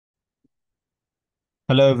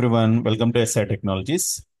Hello everyone, welcome to SI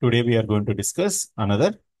Technologies. Today we are going to discuss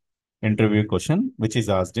another interview question which is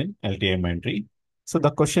asked in LTM entry. So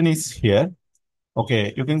the question is here.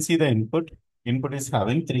 Okay, you can see the input. Input is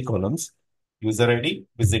having three columns: user ID,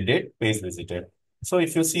 visit date, page visited. So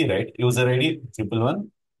if you see, right, user ID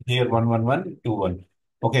 111, here 11121.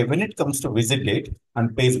 Okay, when it comes to visit date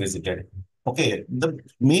and page visited, okay, the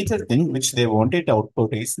major thing which they wanted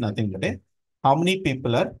output is nothing but how many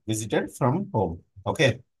people are visited from home.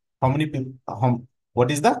 Okay, how many people?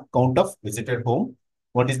 What is the count of visited home?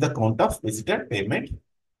 What is the count of visited payment?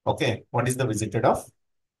 Okay, what is the visited of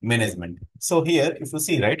management? So here, if you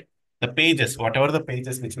see, right, the pages, whatever the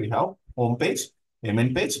pages which we have, home page,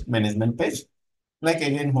 payment page, management page, like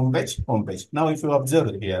again, home page. Now, if you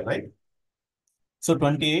observe here, right, so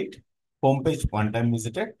 28 home page one time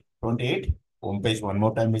visited, 28 home page one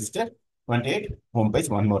more time visited, 28 home page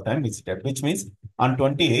one more time visited, which means on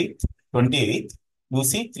 28th, you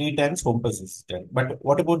see three times home page visited. But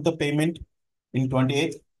what about the payment in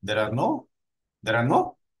 28th? There are no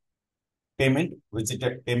payment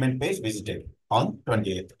page visited on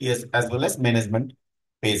 28th. Yes, as well as management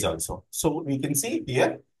page also. So we can see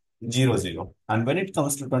here 0, 0. And when it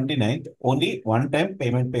comes to 29th, only one time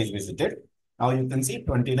payment page visited. Now you can see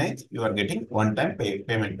 29th, you are getting one time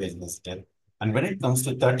payment page visited. And when it comes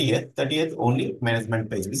to 30th only management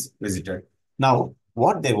page is visited. Now,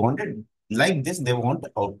 what they wanted, like this, they want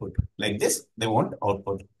output. Like this, they want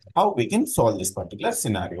output. How we can solve this particular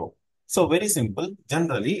scenario? So very simple.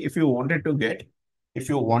 Generally, if you wanted to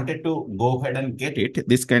go ahead and get it,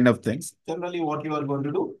 this kind of things, generally what you are going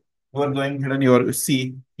to do, you are going ahead and you are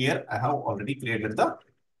see here, I have already created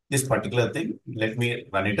this particular thing. Let me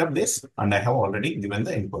run it up this, and I have already given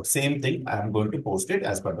the input. Same thing, I am going to post it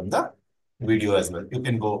as part of the video as well. You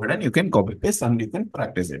can go ahead and you can copy paste and you can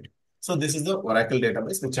practice it. So this is the Oracle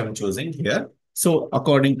database which I'm choosing here. So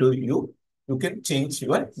according to you, you can change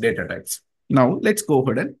your data types. Now let's go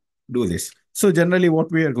ahead and do this. So generally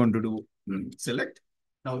what we are going to do, select.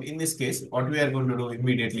 Now in this case, what we are going to do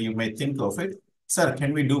immediately, you may think of it. Sir,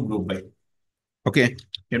 can we do group by? Okay,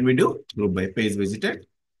 can we do group by page visited?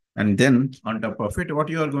 And then on top of it, what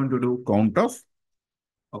you are going to do? Count of,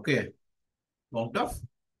 okay, count of,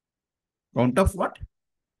 count of what?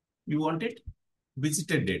 You want it?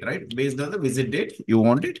 Visited date, right? Based on the visit date, you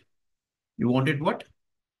want it? You want it what?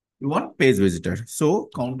 You want page visited. So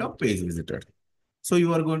count of page visited. So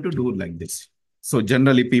you are going to do like this. So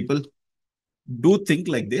generally people do think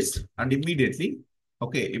like this, and immediately,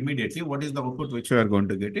 what is the output which we are going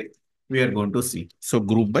to get it? We are going to see. So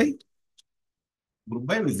group by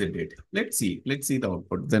visit date. Let's see the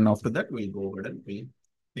output. Then after that, we'll go ahead and we'll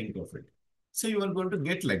think of it. So you are going to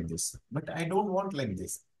get like this, but I don't want like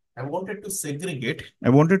this. I wanted to segregate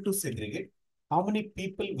how many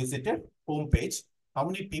people visited home page, how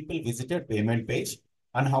many people visited payment page,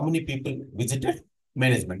 and how many people visited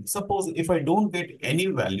management. Suppose if I don't get any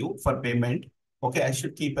value for payment, okay, I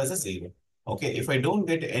should keep as a 0. Okay, if I don't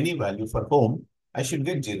get any value for home, I should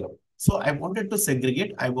get 0. So I wanted to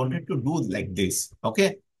segregate, I wanted to do like this.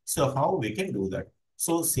 Okay, so how we can do that?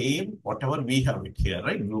 So same, whatever we have it here,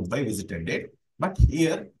 right? Group by visited date. But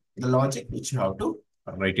here, the logic which you have to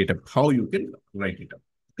write it up. How you can write it up.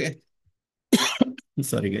 Okay.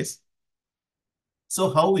 Sorry, guys.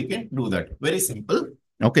 So how we can do that? Very simple.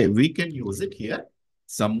 Okay, we can use it here.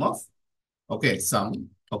 Sum of, okay, sum,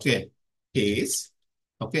 okay, case,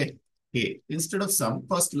 okay, instead of sum,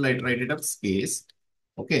 first write it up case,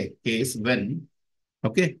 okay, case when,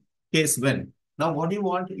 okay, case when. Now what do you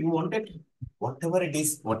want? You want it, whatever it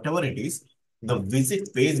is, the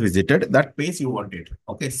page visited, that page you want it.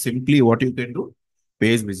 Okay, simply what you can do,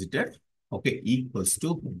 page visited, okay, equals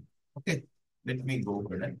to, okay, let me go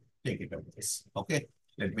ahead and take it up this. Okay,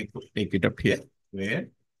 let me take it up here where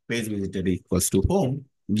page visited equals to home.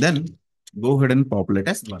 Then go ahead and populate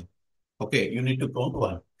as 1. Okay, you need to count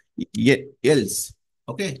 1. Else,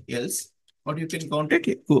 okay, else, or you can count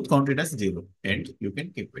it as 0, and you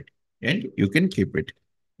can keep it. And you can keep it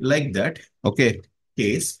like that. Okay,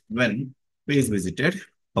 case when page visited,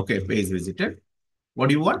 okay, page visited. What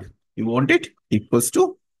do you want? You want it equals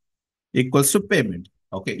to payment.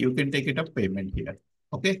 Okay, you can take it up payment here.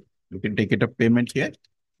 Okay, you can take it up payment here.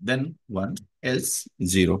 Then 1, else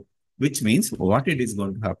 0, which means what it is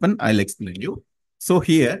going to happen, I'll explain you. So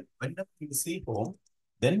here, whenever you see home,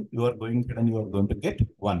 then you are going to get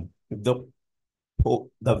 1. If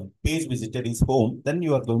the page visited is home, then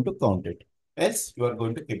you are going to count it. Else, you are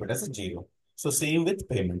going to keep it as a 0. So same with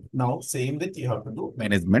payment. Now, same with you have to do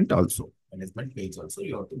management also. Management page also,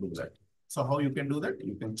 you have to do that. So how you can do that?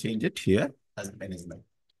 You can change it here as management.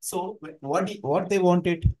 So what they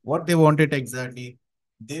wanted exactly?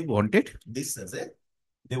 they wanted this as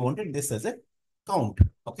a count.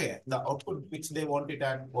 Okay, the output which they wanted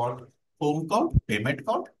at what? Home count, payment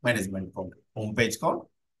count, management count, home page count,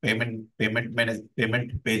 payment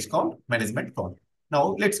page count, management count.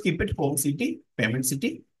 Now let's keep it home city, payment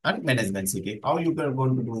city, and management city. How you are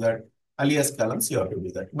going to do that? Alias columns, you have to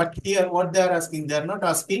do that. But here, what they are asking, they are not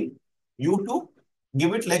asking you to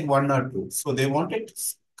give it like one or two. So they wanted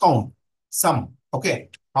count, sum. Okay,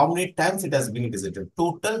 how many times it has been visited,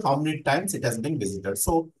 total, how many times it has been visited.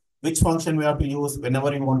 So which function we have to use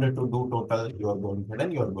whenever you wanted to do total, you are going ahead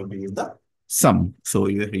and you are going to use the sum. So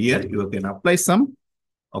here you can apply sum.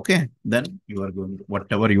 Okay, then you are going to,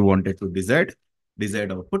 whatever you wanted to desired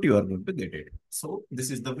output, you are going to get it. So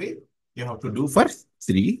this is the way you have to do for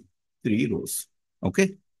three rows.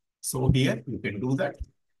 Okay, so here you can do that.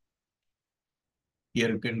 Here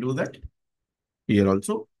you can do that. Here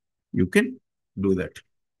also you can do that.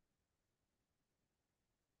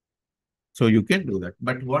 So you can do that.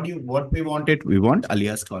 But what we wanted, we want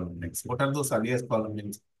alias column names. What are those alias column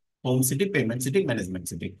names? Home city, payment city, management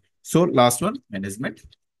city. So last one, management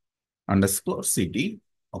underscore city.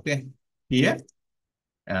 Okay. Here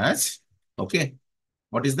as, okay.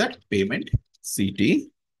 What is that? Payment city.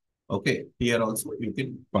 Okay. Here also you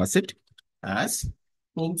can pass it as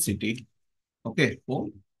home city. Okay.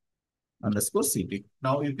 Home underscore city.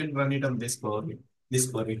 Now you can run it on this query.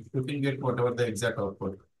 You can get whatever the exact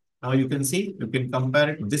output. Now you can see, you can compare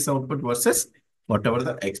it, this output versus whatever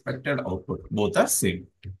the expected output. Both are same.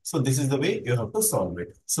 So this is the way you have to solve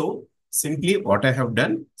it. So simply what I have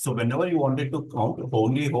done, so whenever you wanted to count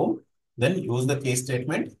only home, then use the case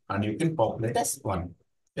statement and you can populate as 1.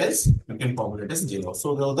 Else you can populate as 0.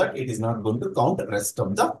 So that it is not going to count the rest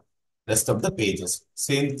of the pages.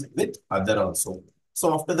 Same with other also.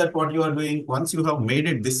 So after that, what you are doing, once you have made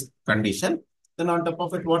it this condition, then on top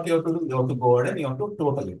of it, what you have to do, you have to go ahead and you have to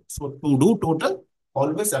total it. So to do total,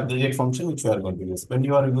 always aggregate function which you are going to use. When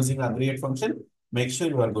you are using aggregate function, make sure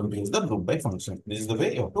you are going to use the group by function. This is the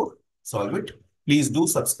way you have to solve it. Please do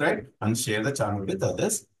subscribe and share the channel with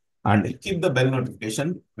others and keep the bell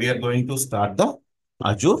notification. We are going to start the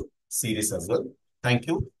Azure series as well. Thank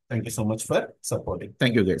you. Thank you so much for supporting.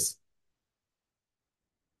 Thank you guys.